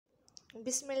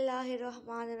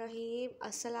Bismillahirrahmanirrahim.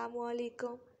 Assalamu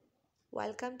alaikum.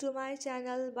 Welcome to my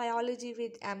channel Biology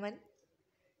with Aman.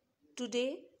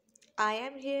 Today I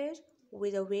am here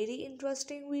with a very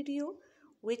interesting video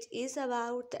which is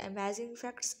about the amazing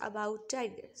facts about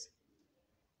tigers.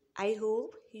 I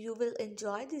hope you will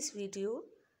enjoy this video.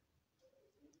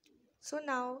 So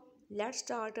now let's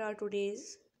start our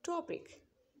today's topic.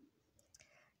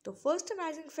 The first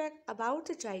amazing fact about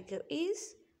the tiger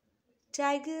is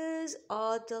tigers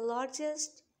are the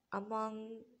largest among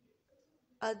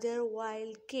other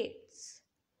wild cats.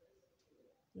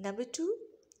 Number 2.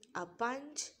 A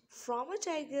punch from a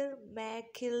tiger may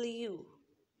kill you.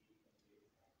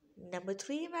 Number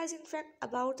 3 amazing fact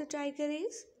about the tiger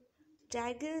is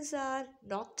tigers are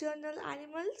nocturnal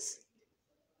animals.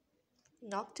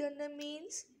 Nocturnal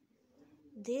means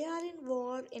they are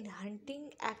involved in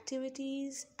hunting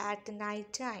activities at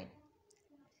night time.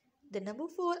 The number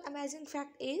 4 amazing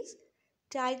fact is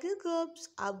tiger cubs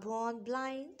are born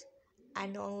blind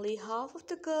and only half of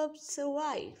the cubs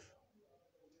survive.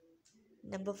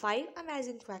 Number 5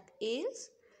 amazing fact is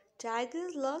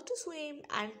tigers love to swim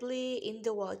and play in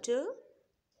the water.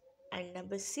 And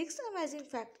number 6 amazing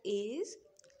fact is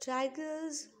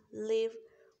tigers live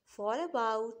for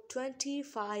about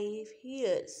 25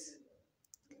 years.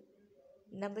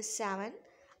 Number 7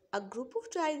 a group of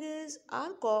tigers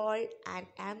are called an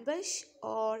ambush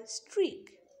or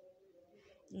streak.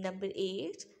 Number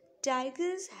 8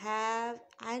 tigers have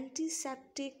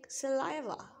antiseptic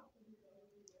saliva.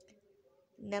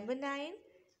 Number 9.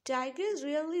 Tigers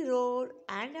rarely roar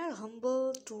and are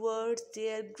humble towards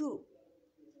their group.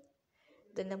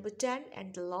 The number 10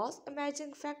 and the last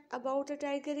amazing fact about a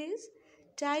tiger is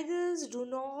tigers do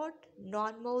not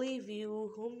normally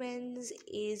view humans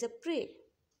as a prey.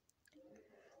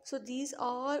 So these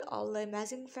are all the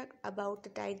amazing facts about the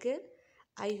tiger.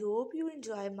 I hope you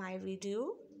enjoy my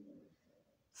video.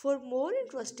 For more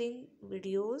interesting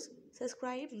videos,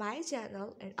 subscribe my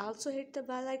channel and also hit the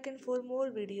bell icon for more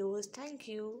videos. Thank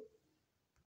you.